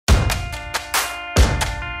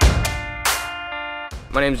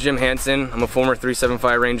My name's Jim Hansen. I'm a former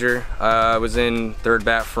 375 Ranger. I was in 3rd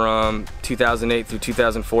Bat from 2008 through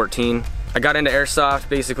 2014. I got into airsoft,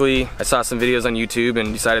 basically. I saw some videos on YouTube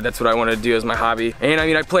and decided that's what I wanted to do as my hobby. And I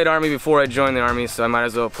mean, I played Army before I joined the Army, so I might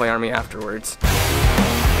as well play Army afterwards.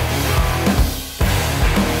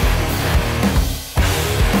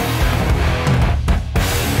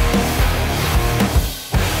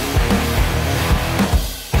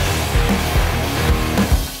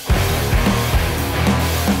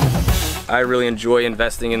 I really enjoy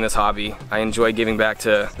investing in this hobby. I enjoy giving back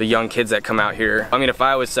to the young kids that come out here. I mean, if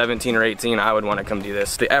I was 17 or 18, I would want to come do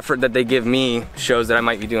this. The effort that they give me shows that I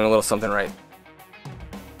might be doing a little something right.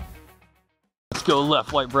 Let's go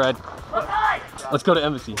left, white bread. Let's go to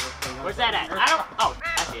Embassy. Where's that at? I don't. Oh,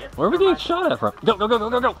 I see it. Where are we getting shot at from? Go, go, go, go,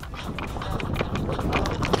 go, go.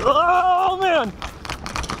 Oh, man.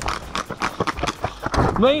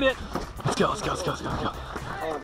 Made it. Let's go, let's go, let's go, let's go, let's go.